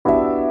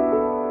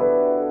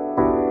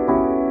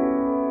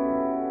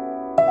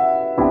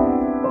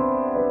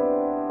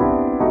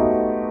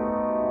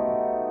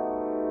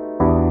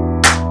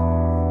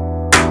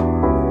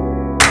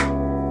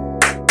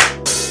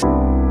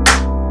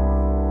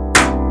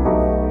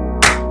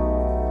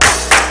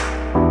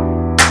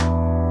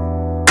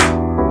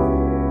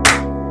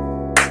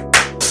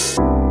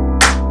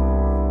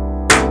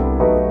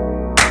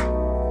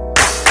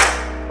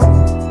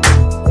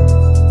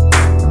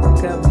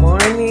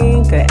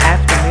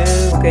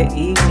good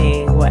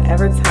evening,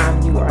 whatever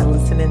time you are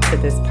listening to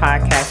this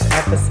podcast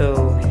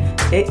episode.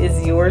 It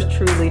is yours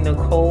truly,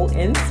 Nicole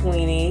and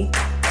Sweeney.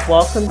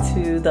 Welcome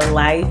to the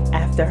Life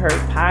After Hurt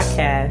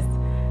podcast.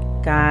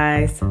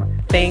 Guys,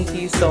 thank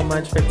you so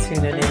much for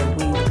tuning in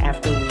week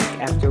after week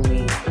after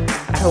week.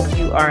 I hope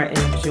you are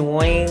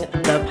enjoying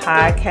the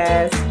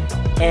podcast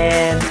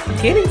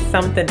and getting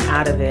something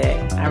out of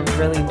it. I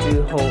really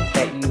do hope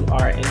that you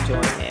are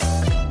enjoying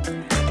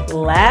it.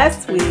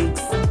 Last week's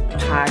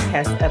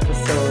podcast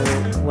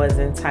episode was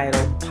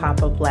entitled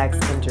Papa Black's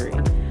Injury.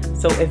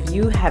 So if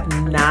you have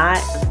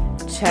not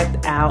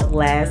checked out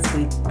last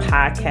week's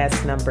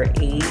podcast number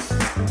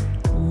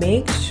 8,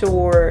 make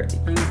sure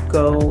you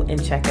go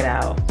and check it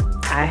out.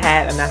 I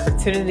had an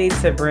opportunity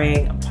to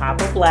bring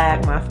Papa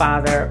Black, my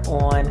father,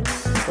 on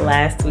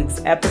last week's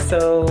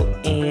episode,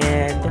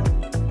 and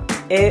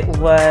it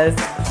was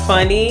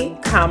funny,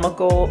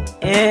 comical,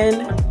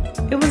 and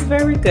it was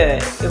very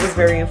good. It was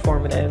very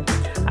informative.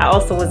 I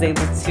also was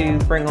able to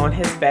bring on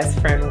his best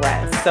friend,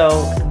 Wes.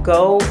 So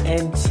go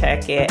and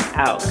check it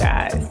out,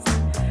 guys.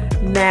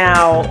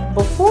 Now,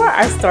 before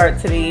I start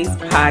today's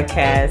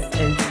podcast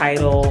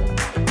entitled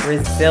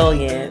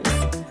Resilience,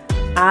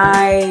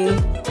 I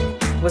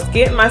was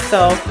getting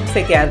myself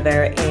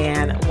together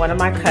and one of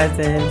my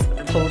cousins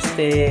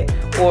posted,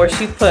 or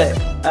she put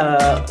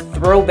a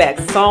throwback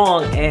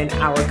song in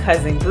our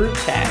cousin group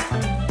chat.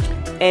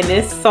 And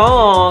this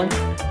song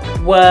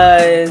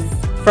was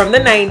from the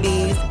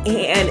 90s,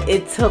 and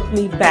it took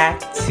me back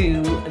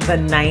to the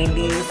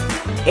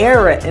 90s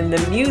era in the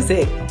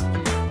music.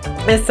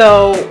 And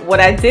so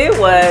what I did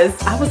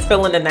was, I was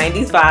feeling the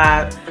 90s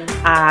vibe.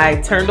 I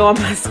turned on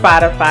my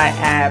Spotify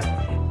app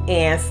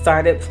and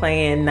started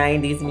playing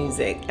 90s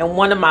music. And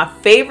one of my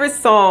favorite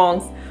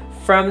songs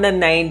from the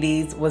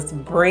 90s was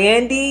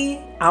Brandy,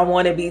 I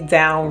Wanna Be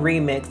Down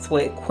remix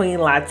with Queen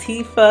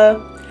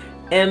Latifah,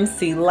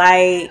 MC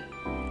Lyte,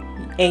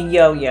 and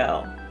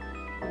Yo-Yo.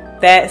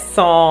 That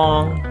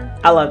song,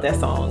 I love that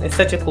song. It's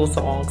such a cool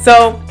song.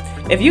 So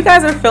if you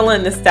guys are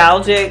feeling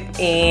nostalgic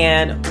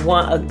and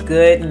want a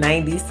good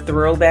 90s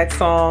throwback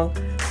song,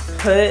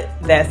 put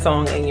that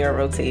song in your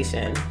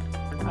rotation.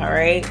 All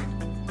right,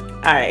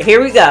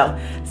 here we go.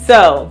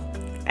 So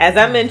as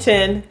I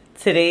mentioned,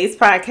 today's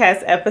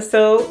podcast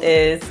episode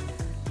is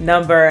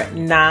number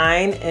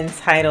 9,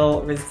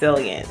 entitled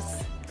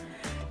Resilience.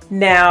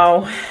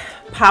 Now,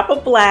 Papa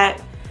Black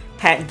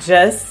had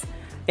just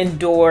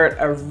endured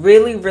a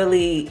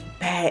really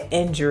bad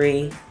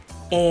injury,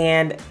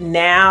 and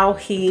now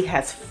he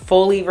has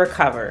fully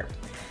recovered.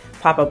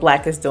 Papa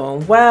Black is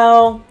doing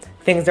well.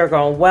 Things are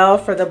going well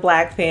for the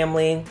Black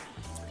family.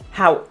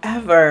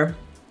 However,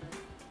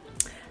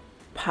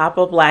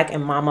 Papa Black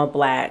and Mama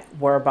Black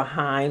were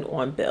behind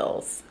on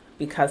bills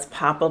because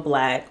Papa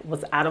Black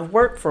was out of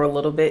work for a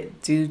little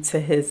bit due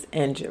to his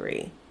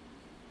injury.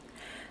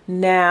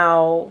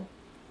 Now,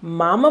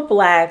 Mama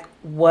Black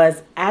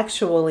was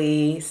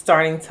actually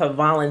starting to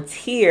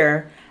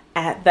volunteer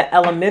at the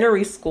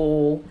elementary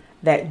school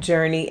that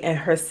Journey and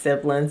her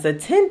siblings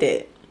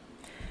attended.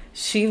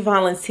 She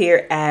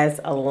volunteered as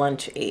a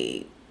lunch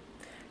aide.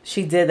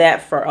 She did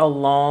that for a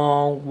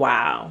long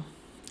while.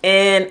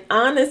 And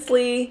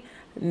honestly,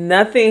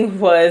 nothing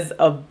was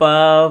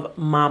above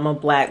Mama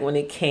Black when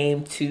it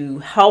came to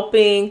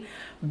helping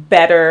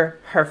better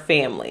her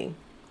family.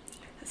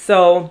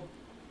 So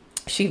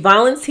she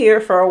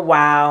volunteered for a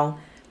while.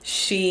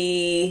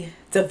 She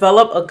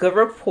developed a good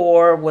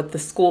rapport with the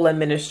school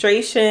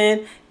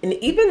administration and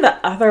even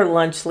the other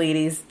lunch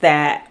ladies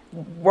that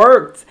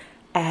worked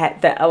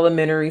at the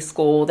elementary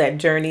school that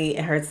Journey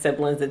and her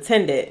siblings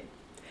attended.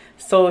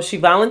 So she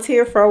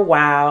volunteered for a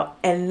while,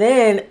 and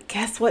then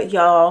guess what,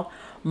 y'all?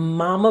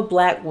 Mama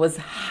Black was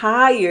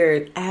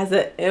hired as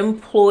an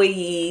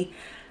employee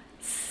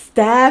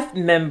staff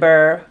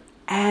member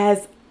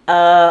as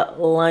a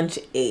lunch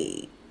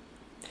aide.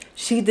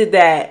 She did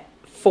that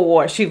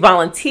she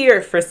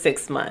volunteered for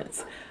 6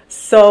 months.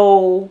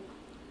 So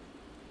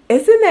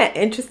isn't that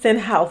interesting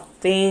how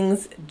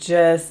things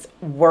just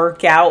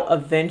work out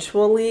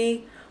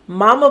eventually?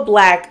 Mama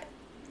Black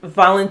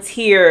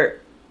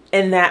volunteered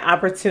in that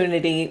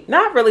opportunity,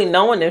 not really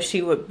knowing if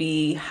she would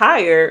be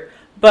hired,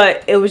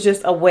 but it was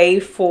just a way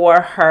for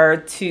her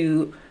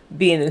to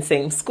be in the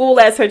same school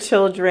as her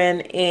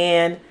children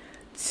and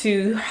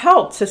to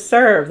help, to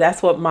serve.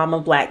 That's what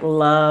Mama Black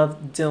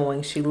loved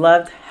doing. She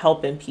loved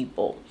helping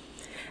people.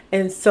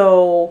 And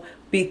so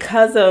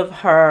because of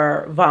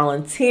her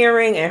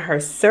volunteering and her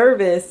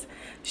service,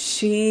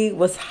 she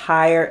was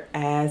hired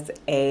as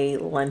a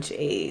lunch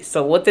aide.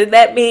 So what did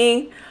that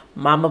mean?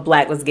 Mama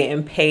Black was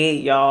getting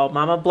paid, y'all.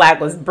 Mama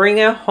Black was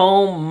bringing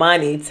home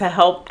money to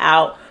help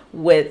out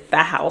with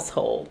the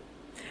household.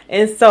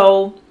 And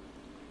so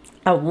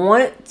I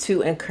want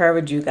to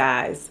encourage you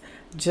guys,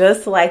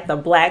 just like the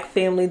Black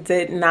family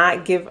did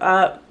not give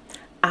up,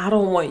 I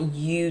don't want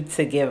you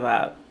to give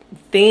up.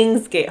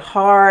 Things get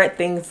hard,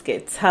 things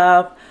get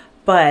tough,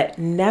 but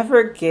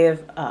never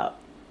give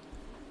up.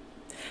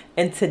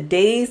 And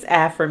today's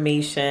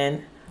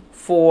affirmation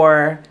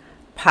for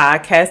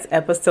podcast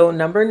episode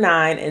number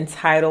 9,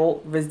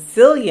 entitled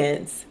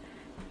Resilience,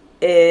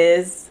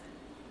 is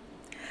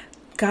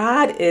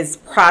God is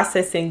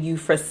processing you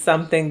for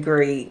something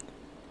great.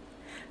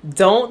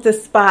 Don't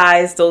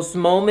despise those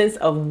moments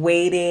of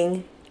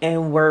waiting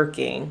and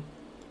working.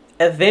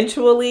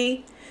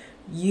 Eventually,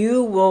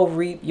 you will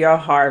reap your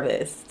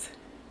harvest.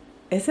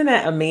 Isn't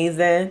that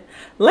amazing?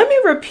 Let me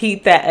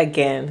repeat that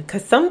again,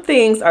 because some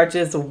things are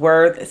just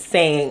worth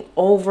saying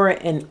over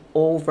and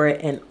over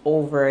and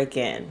over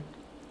again.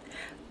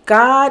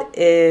 God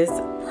is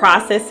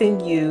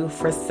processing you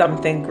for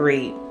something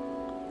great.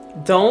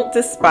 Don't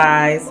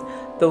despise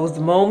those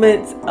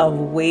moments of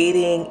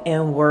waiting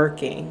and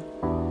working.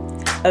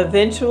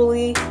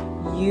 Eventually,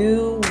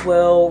 you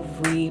will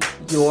reap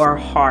your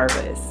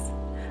harvest.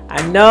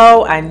 I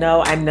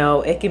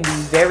know. It can be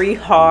very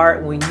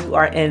hard when you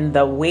are in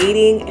the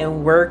waiting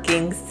and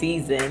working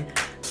season.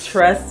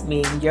 Trust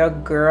me, your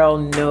girl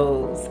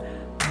knows.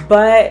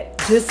 But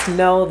just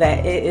know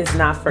that it is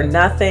not for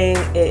nothing.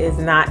 It is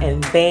not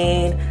in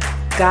vain.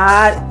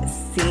 God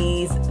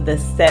sees the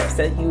steps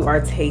that you are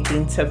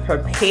taking to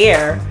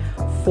prepare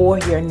for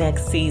your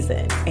next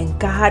season. And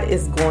God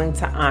is going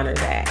to honor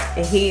that.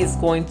 And He is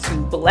going to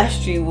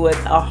bless you with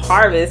a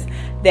harvest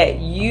that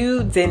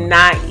you did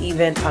not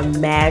even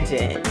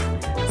imagine.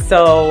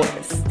 So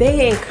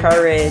stay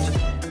encouraged,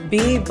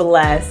 be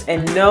blessed,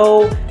 and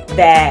know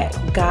that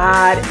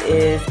God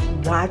is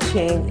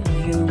watching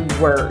you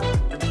work.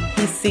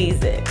 He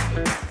sees it.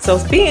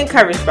 So be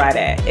encouraged by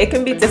that. It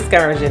can be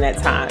discouraging at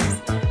times.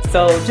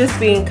 So just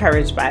be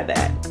encouraged by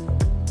that.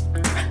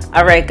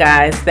 All right,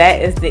 guys,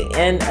 that is the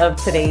end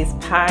of today's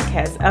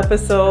podcast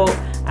episode.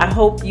 I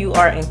hope you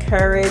are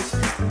encouraged.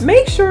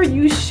 Make sure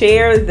you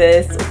share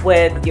this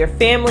with your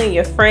family,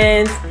 your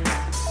friends,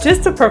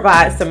 just to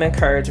provide some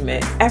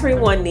encouragement.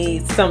 Everyone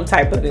needs some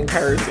type of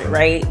encouragement,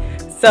 right?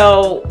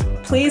 So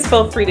please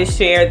feel free to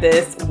share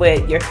this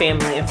with your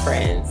family and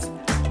friends.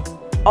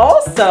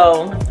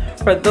 Also,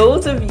 for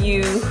those of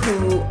you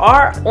who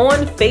are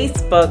on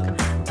Facebook,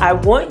 I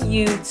want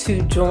you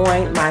to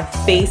join my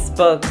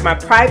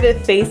private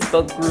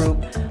Facebook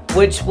group,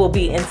 which will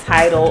be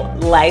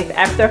entitled Life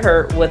After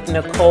Hurt with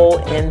Nicole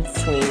and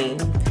Sweeney.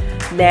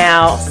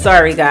 Now,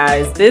 sorry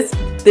guys, this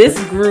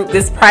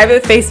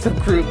private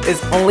Facebook group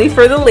is only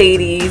for the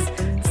ladies.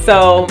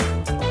 So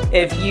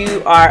if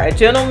you are a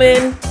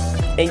gentleman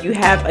and you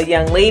have a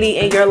young lady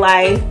in your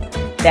life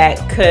that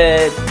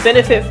could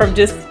benefit from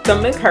just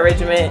some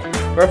encouragement,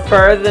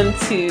 refer them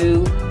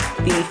to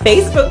the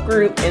Facebook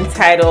group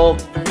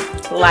entitled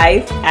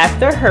Life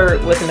After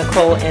Hurt with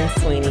Nicole and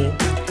Sweeney.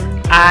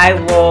 I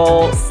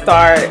will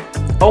start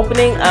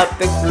opening up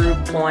the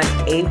group on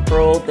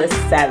April the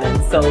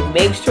 7th. So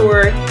make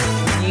sure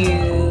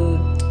you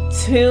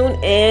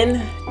tune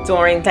in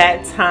during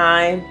that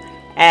time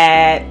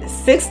at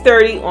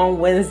 6:30 on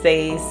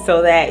Wednesdays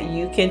so that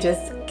you can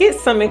just get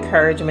some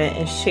encouragement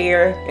and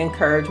share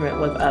encouragement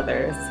with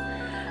others.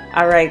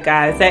 All right,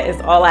 guys, that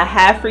is all I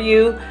have for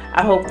you.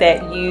 I hope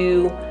that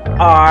you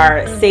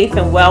are safe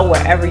and well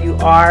wherever you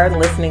are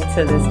listening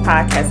to this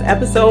podcast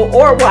episode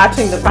or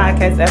watching the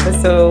podcast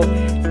episode.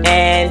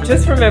 And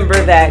just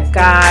remember that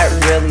God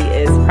really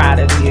is proud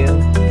of you.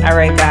 All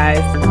right,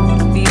 guys,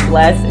 be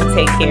blessed and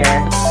take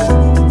care.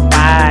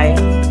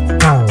 Bye.